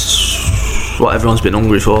fight. It's what everyone's been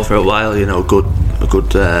hungry for a while. You know, a good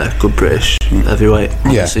British heavyweight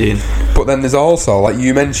on the scene. But then there's also, like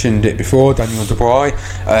you mentioned it before, Daniel Dubois,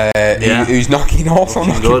 who's knocking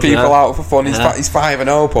people out for fun. He's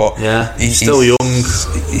 5-0, but he's still young.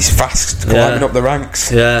 He's fast, climbing up the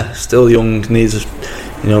ranks. Yeah, still young. Needs a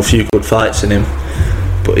few good fights in him,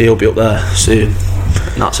 but he'll be up there soon.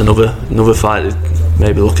 And that's another fight to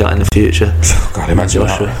maybe look at in the future. God, imagine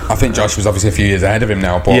Joshua. I think Joshua's obviously a few years ahead of him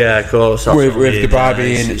now, but of course. With Dubai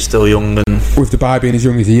being still young, and with Dubai being as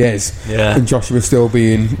young as he is, and Joshua still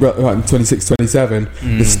being 26, 27,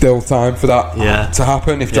 there's still time for that to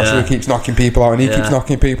happen. If Joshua keeps knocking people out and he keeps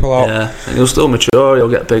knocking people out, and he'll still mature. He'll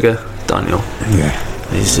get bigger, Daniel.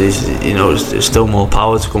 He's there's still more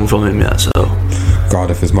power to come from him yet. So. God,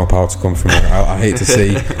 if there's more power to come from him, I hate to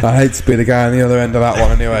see. I hate to be the guy on the other end of that one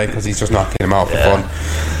anyway, because he's just knocking him out for fun.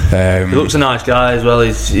 He looks a nice guy as well.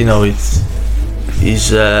 He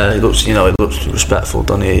looks respectful,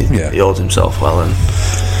 doesn't he? He holds himself well, and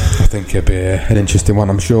I think it'd be an interesting one.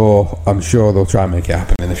 I'm sure they'll try and make it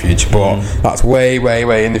happen in the future, but that's way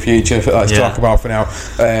in the future. Let's talk about for now.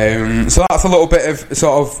 So that's a little bit of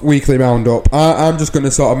sort of weekly roundup. I'm just going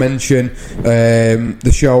to sort of mention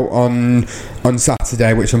the show on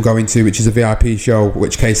Saturday, which I'm going to, which is a VIP show,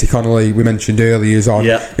 which Casey Connolly, we mentioned earlier, is on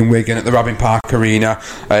in Wigan at the Robin Park Arena.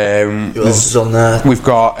 Who else is on there? We've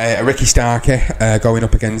got Ricky Starkey going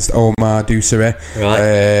up against Omar Dusari.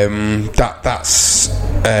 That's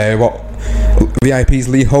what VIP's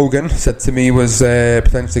Lee Hogan said to me was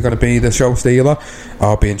potentially going to be the show stealer.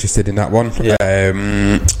 I'll be interested in that one.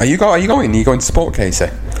 Are you going? Are you going to support Casey?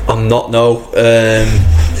 I'm not. No.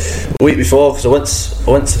 A week before, because I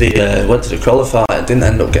went to the Crawler fight and didn't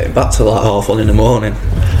end up getting back till like 1:30 in the morning.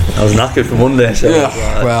 I was knackered from Monday, so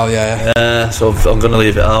so I'm going to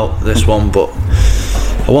leave it out, this one, but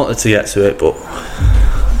I wanted to get to it, but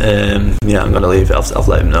I'm going to leave it. I've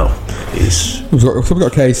let him know. We've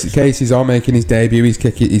got Casey's on making his debut. He's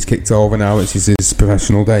kicked over now. It's his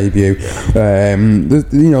professional debut.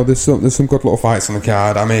 There's some good little fights on the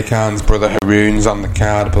card. Amir Khan's brother Haroon's on the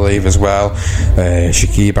card, I believe, as well.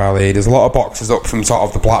 Shakib Ali. There's a lot of boxers up from sort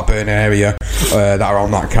of the Blackburn area that are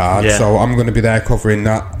on that card. So I'm going to be there covering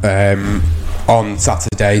that on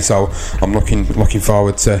Saturday, so I'm looking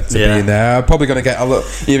forward to being there. I'm probably going to get a little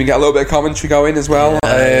bit of commentary going as well.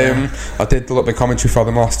 I did a little bit of commentary for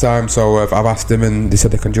them last time, so I've asked them and they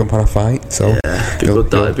said they can jump on a fight. So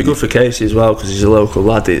it'd be good for Casey as well, because he's a local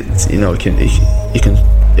lad. He can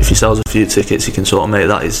if he sells a few tickets, he can sort of make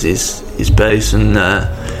that his base and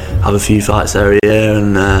have a few fights there a year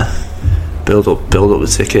and build up the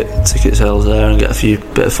ticket sales there and get a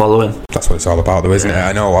bit of following. That's what it's all about, though, isn't it?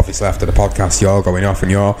 I know, obviously, after the podcast, you're going off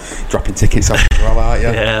and you're dropping tickets off as well, aren't you?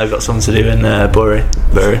 Yeah, I've got something to do in Bury.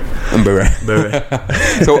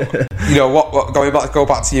 So, go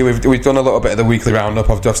back to you. We've done a little bit of the weekly roundup.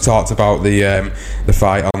 I've just talked about the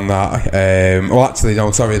fight on that.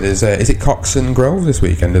 There's is it Cox and Grove this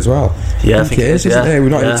weekend as well? Yeah, I think it is, isn't it?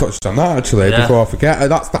 We've not even touched on that actually. Before I forget,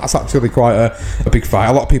 that's actually quite a big fight.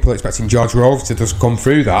 A lot of people are expecting George Groves to just come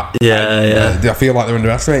through that. I feel like they're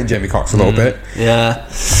underestimating Jamie Cox a little bit.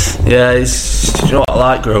 He's, you know what, I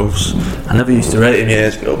like Groves. I never used to rate him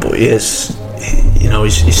years ago, but he is,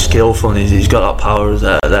 he's skillful and he's got that power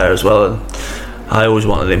there as well. And I always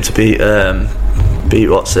wanted him to beat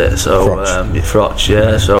Froch. So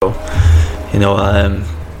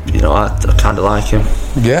I kind of like him.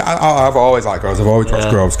 I've always liked Groves. I've always watched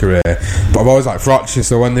Groves' career, but I've always liked Froch.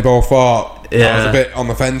 So when they both fought, I was a bit on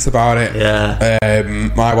the fence about it.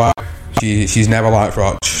 My wife, she's never liked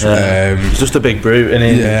Froch. He's just a big brute, isn't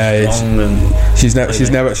he? She's never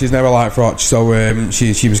liked Froch. So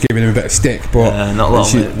she was giving him a bit of stick, but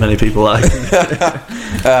not many people like him.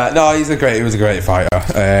 No, he was a great fighter.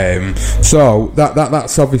 So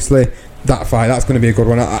that's obviously. That fight, that's going to be a good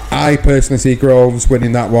one. I personally see Groves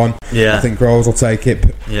winning that one. I think Groves will take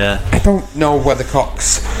it. I don't know whether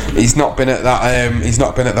Cox. He's not been at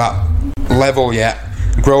that level yet.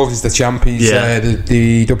 Groves is the champ. He's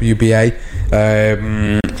the WBA.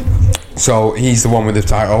 So he's the one with the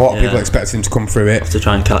title. A lot of people expect him to come through it. To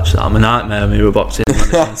try and catch that. I'm a nightmare when we were boxing.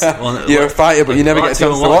 You're a fighter, but you never get a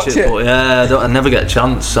chance to watch it. But I never get a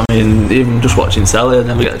chance. I mean, even just watching telly, I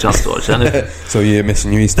never get a chance to watch anything. So you're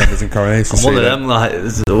missing your EastEnders and Coronation Street. I'm one of them, like,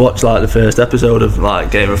 to watch like the first episode of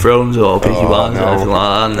like Game of Thrones or Peaky Blinders or anything like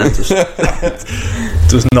that, and then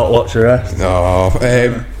just not watch the rest.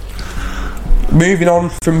 Moving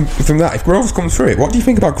on from that, if Groves comes through it, what do you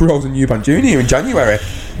think about Groves and Eubank Jr. in January?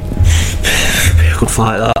 Be a good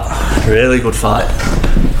fight, that. Really good fight.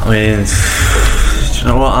 I mean, do you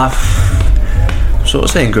know what? I'm sort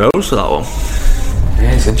of saying Groves for that one.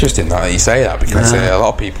 Yeah, it's interesting that you say that, because a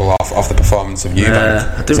lot of people off the performance of Eubank.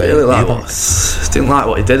 Yeah, I didn't really like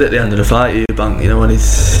what he did at the end of the fight, Eubank. You know, when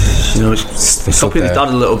he's copying his dad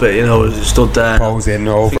a little bit. You know, he stood there posing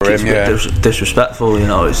over him. It's a bit disrespectful. You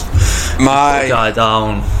know, it's put the guy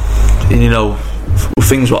down. And, you know,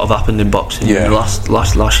 things what have happened in boxing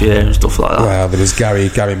last year and stuff like that. Well, there was Gary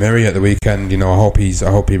Murray at the weekend. You know, I hope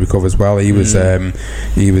he recovers well. He was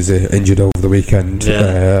injured over the weekend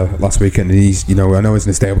last weekend, and he's, you know, I know he's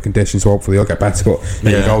in a stable condition, so hopefully he'll get better. But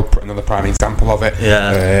there you go, another prime example of it.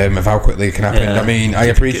 Of how quickly it can happen. I mean, I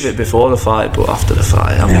appreciate it before the fight, but after the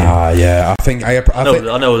fight, I mean, I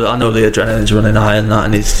know the adrenaline's running high and that,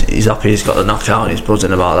 and he's happy he's got the knockout and he's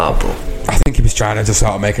buzzing about that, but I think he was trying to just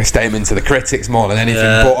sort of make a statement to the critics more than anything,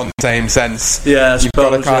 but on the same sense, you've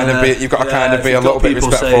got to kind of be a little bit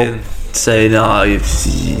respectful. Saying,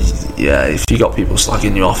 if you got people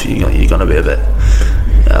slagging you off, you're going to be a bit.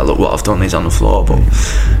 Look what I've done. He's on the floor, but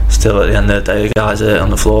still, at the end of the day, the guy's on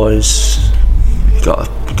the floor. You've got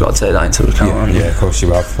to take that into account. Yeah, of course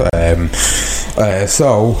you have.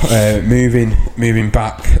 Moving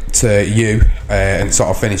back to you and sort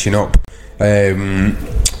of finishing up.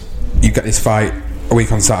 You've got this fight a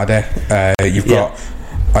week on Saturday. You've got,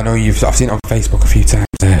 I know I've seen it on Facebook a few times,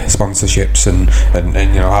 sponsorships and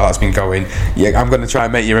you know how that's been going. Yeah, I'm going to try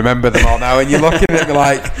and make you remember them all now, and you're looking at me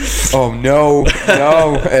like, oh no.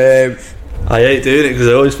 I hate doing it because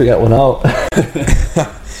I always forget one out.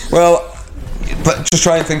 Well, but just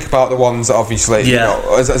try and think about the ones that obviously, you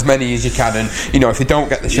know, as many as you can, and you know, if they don't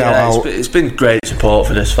get the shout out. It's been great support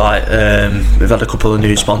for this fight. We've had a couple of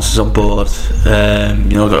new sponsors on board.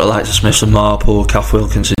 You know, got the likes of Smiths and Marple, Kath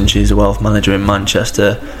Wilkinson, she's a wealth manager in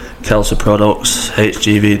Manchester, Kelsa Products,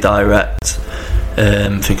 HGV Direct.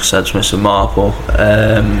 I think I said Smiths and Marple.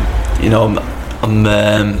 You know, I'm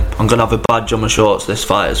going to have a badge on my shorts this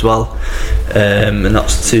fight as well, and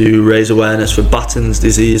that's to raise awareness for Batten's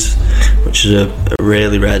disease, which is a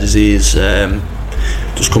really rare disease.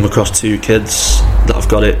 Just come across 2 kids that have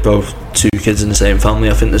got it, both 2 kids in the same family.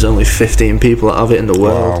 I think there's only 15 people that have it in the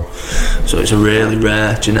world. Wow. So it's a really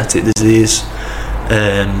rare genetic disease.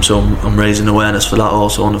 So I'm raising awareness for that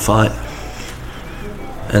also on the fight,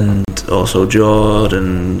 and also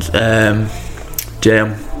Jordan,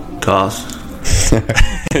 JM Cars.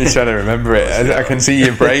 Trying to remember it. I can see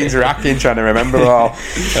your brains racking trying to remember it all.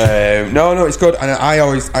 No, it's good, and I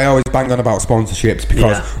always bang on about sponsorships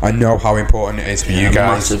because I know how important it is for you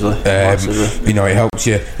guys. Massively. You know, it helps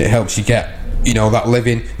you get, you know, that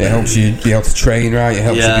living. It helps you be able to train right. It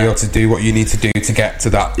helps you be able to do what you need to do to get to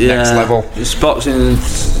that next level. It's boxing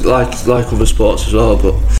like other sports as well,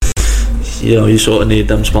 but you know, you sort of need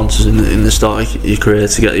them sponsors in the start of your career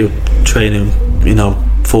to get your training, you know,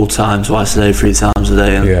 full time, twice a day, 3 times a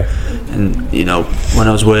day, and you know, when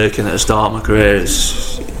I was working at the start of my career,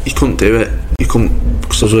 you couldn't do it. You couldn't,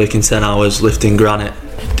 because I was working 10 hours lifting granite,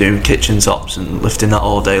 doing kitchen tops and lifting that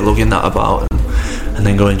all day, lugging that about, and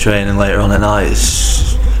then going training later on at night.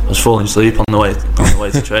 I was falling asleep on the way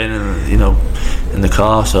to training, you know, in the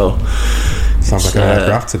car. So sounds like a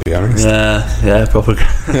graft, to be honest. Yeah, proper.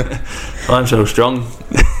 I'm so strong.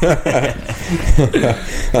 Is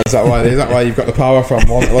that why you've got the power from?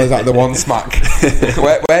 Is that the One Smack?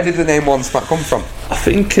 Where did the name One Smack come from? I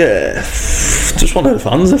think just one of the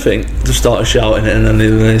fans. I think just started shouting it, and then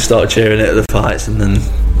they started cheering it at the fights, and then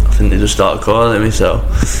I think they just started calling me, so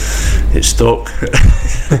it stuck.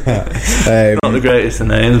 Not the greatest of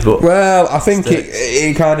names, but I think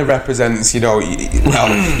it kind of represents, you know, you've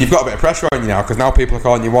got a bit of pressure on you now, because now people are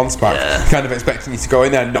calling you One Smack, kind of expecting you to go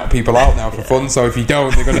in there and knock people out now for fun. So if you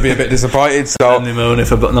don't, they're going to be a bit disappointed. So and they moan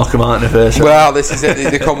if I knock them out in the first round. Well, this is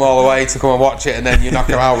it. They come all the way to come and watch it, and then you knock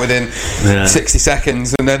them out within 60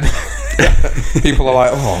 seconds, and then people are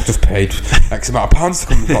like, "Oh, I've just paid X amount of pounds to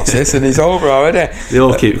come and watch this, and it's over already." They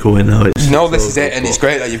all keep coming now. This is it, and it's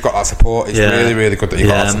great that you've got that support. It's really, really good that you've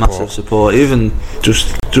got that support. Massive support. Even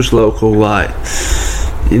just local, like,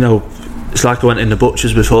 you know, it's like I went in the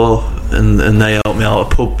butchers before, and they help me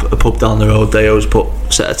out. A pub down the road, they always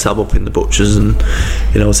set a tab up in the butchers, and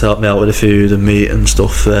to help me out with the food and meat and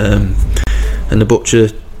stuff. And the butcher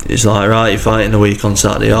is like, right, you're fighting a week on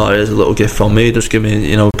Saturday. Oh, here's a little gift from me. Just give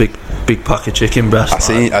me, big pack of chicken breast.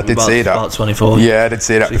 I did see that. About 24. Yeah, I did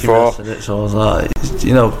see that before. So I was like,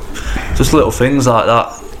 just little things like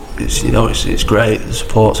that. It's great. The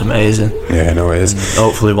support's amazing. Yeah, no, it is. And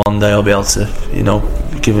hopefully one day I'll be able to,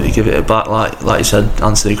 give it back. Like you said,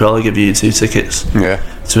 Anthony Crowley give you 2 tickets. Yeah.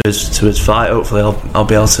 To his fight. Hopefully I'll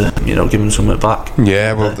be able to, give him something back.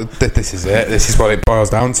 Yeah. Well, this is it. This is what it boils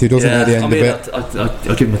down to, doesn't it? At the end of it.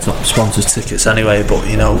 I'll give him the top sponsors tickets anyway. But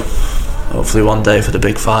hopefully one day for the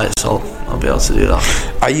big fights, I'll be able to do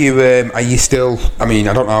that. Are you still? I mean,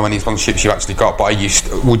 I don't know how many sponsorships you've actually got, but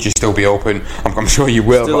would you still be open? I'm sure you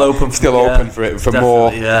will. Still open for it for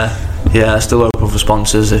more. Yeah, still open for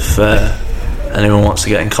sponsors. If anyone wants to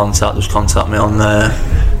get in contact, just contact me on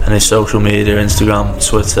any social media, Instagram,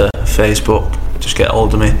 Twitter, Facebook. Just get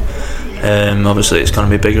hold of me. Obviously it's going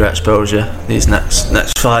to be bigger exposure these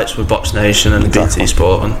next fights with Box Nation and BT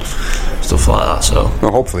Sport and stuff like that. So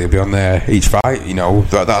well, hopefully you'll be on there each fight.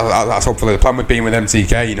 That's hopefully the plan with being with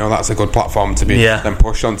MTK. That's a good platform to be then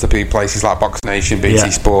pushed onto places like Box Nation,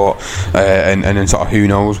 BT Sport, and then sort of who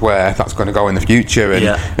knows where that's going to go in the future.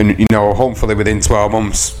 And hopefully within 12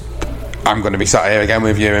 months I'm going to be sat here again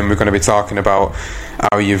with you, and we're going to be talking about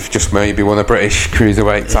how you've just maybe won a British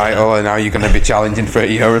cruiserweight title, and how you're going to be challenging for a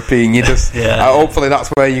European. Hopefully that's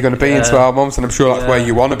where you're going to be in 12 months, and I'm sure that's where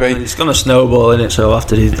you want to be. It's going to snowball, innit? So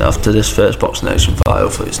after this first Box Nation fight,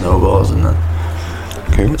 hopefully it snowballs, and then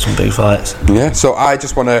get some big fights. Yeah. So I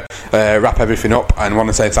just want to wrap everything up, and want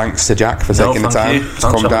to say thanks to Jack for taking the time to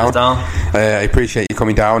come down. I appreciate you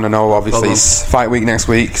coming down. I know obviously it's fight week next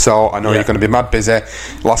week, so I know you're going to be mad busy.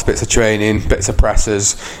 Last bits of training, bits of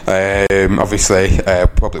presses, obviously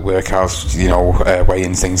public workouts,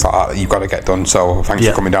 weigh-ins, things like that you've got to get done. So thanks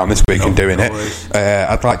for coming down this week and doing it.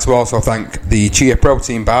 I'd like to also thank the Chia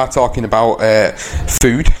Protein Bar, talking about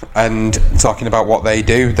food and talking about what they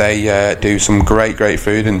do. They do some great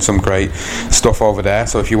food and some great stuff over there.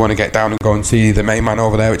 So if you want to get down and go and see the main man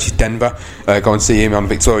over there, which is Denver, go and see him on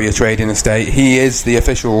Victoria Trading Estate. He is the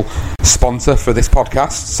official sponsor for this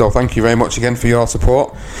podcast, so thank you very much again for your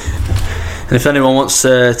support. And if anyone wants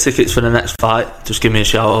tickets for the next fight, just give me a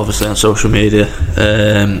shout, obviously, on social media,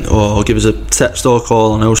 or give us a text or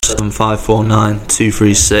call on 07549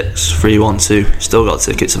 236 312. Still got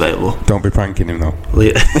tickets available. Don't be pranking him though.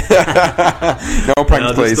 No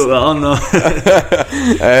pranks, please. Stuck that on,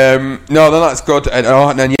 no, that's good.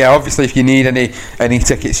 And then obviously, if you need any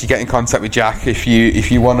tickets, you get in contact with Jack. If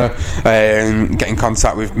you want to get in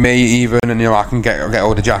contact with me, even, and I can get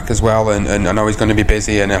hold of Jack as well. And I know he's going to be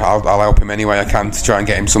busy, and I'll help him any way I can to try and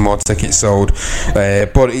get him some more tickets sold.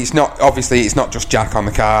 But it's not just Jack on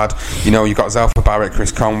the card. You've got Zelfa Barrett,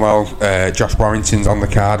 Chris Conwell, Josh Warrington's on the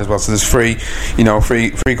card as well. So there's three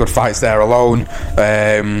good fights there alone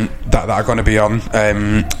that are going to be on.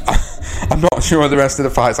 I'm not sure of the rest of the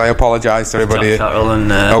fights. I apologise to everybody. Jack Catterall and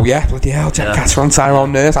bloody hell, Jack Catterall and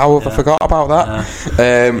Tyrone Nurse. I forgot about that.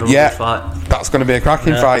 That's going to be a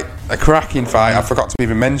cracking fight. I forgot to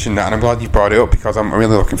even mention that, and I'm glad you brought it up, because I'm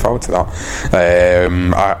really looking forward to that.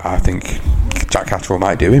 I think Jack Catterall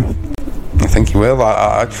might do him. I think he will.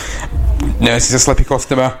 Nurse is a slippy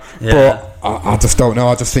customer, but I just don't know.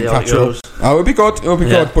 I just think Catterall. It would be good.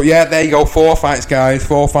 But there you go. 4 fights, guys.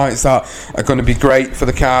 4 fights that are going to be great for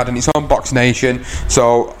the card, and it's on Box Nation.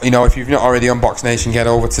 So if you've not already on Box Nation, get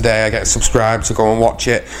over today. Get subscribed to go and watch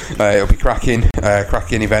it. It'll be cracking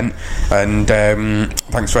event. And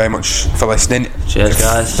thanks very much for listening. Cheers,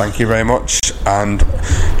 guys. Thank you very much. And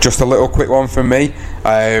just a little quick one from me.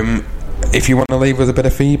 If you want to leave us a bit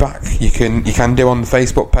of feedback, you can do on the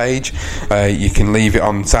Facebook page. You can leave it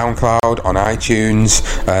on SoundCloud, on iTunes,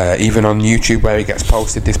 even on YouTube where it gets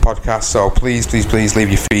posted, this podcast. So please leave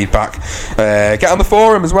your feedback. Get on the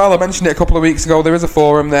forum as well. I mentioned it a couple of weeks ago. There is a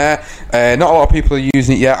forum there. Not a lot of people are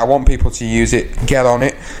using it yet. I want people to use it. Get on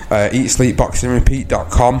it.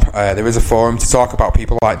 EatSleepBoxingRepeat.com. There is a forum to talk about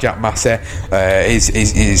people like Jack Massey,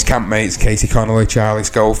 his campmates Casey Connolly, Charlie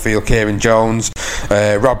Schofield, Kieran Jones,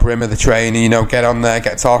 Rob Rimmer, the trainer. Get on there,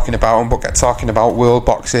 get talking about them, but get talking about world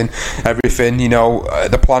boxing, everything.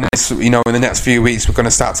 The plan is, in the next few weeks, we're going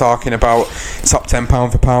to start talking about top 10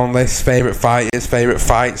 pound for pound lists, favourite fighters, favourite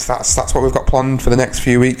fights. That's what we've got planned for the next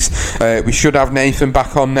few weeks. We should have Nathan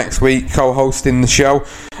back on next week, co-hosting the show.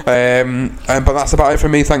 But that's about it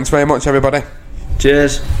from me. Thanks very much, everybody.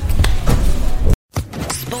 Cheers.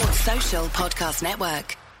 Sports Social Podcast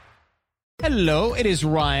Network. Hello, it is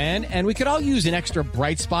Ryan, and we could all use an extra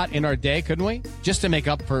bright spot in our day, couldn't we? Just to make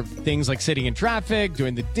up for things like sitting in traffic,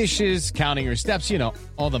 doing the dishes, counting your steps, you know,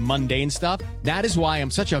 all the mundane stuff. That is why I'm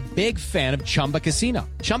such a big fan of Chumba Casino.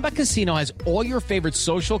 Chumba Casino has all your favorite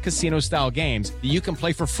social casino-style games that you can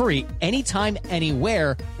play for free anytime,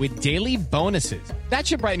 anywhere with daily bonuses. That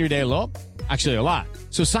should brighten your day a little. Actually, a lot.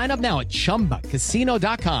 So sign up now at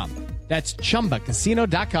ChumbaCasino.com. That's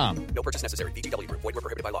ChumbaCasino.com. No purchase necessary. VGW Group. Void where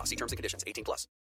prohibited by law. See terms and conditions. 18+.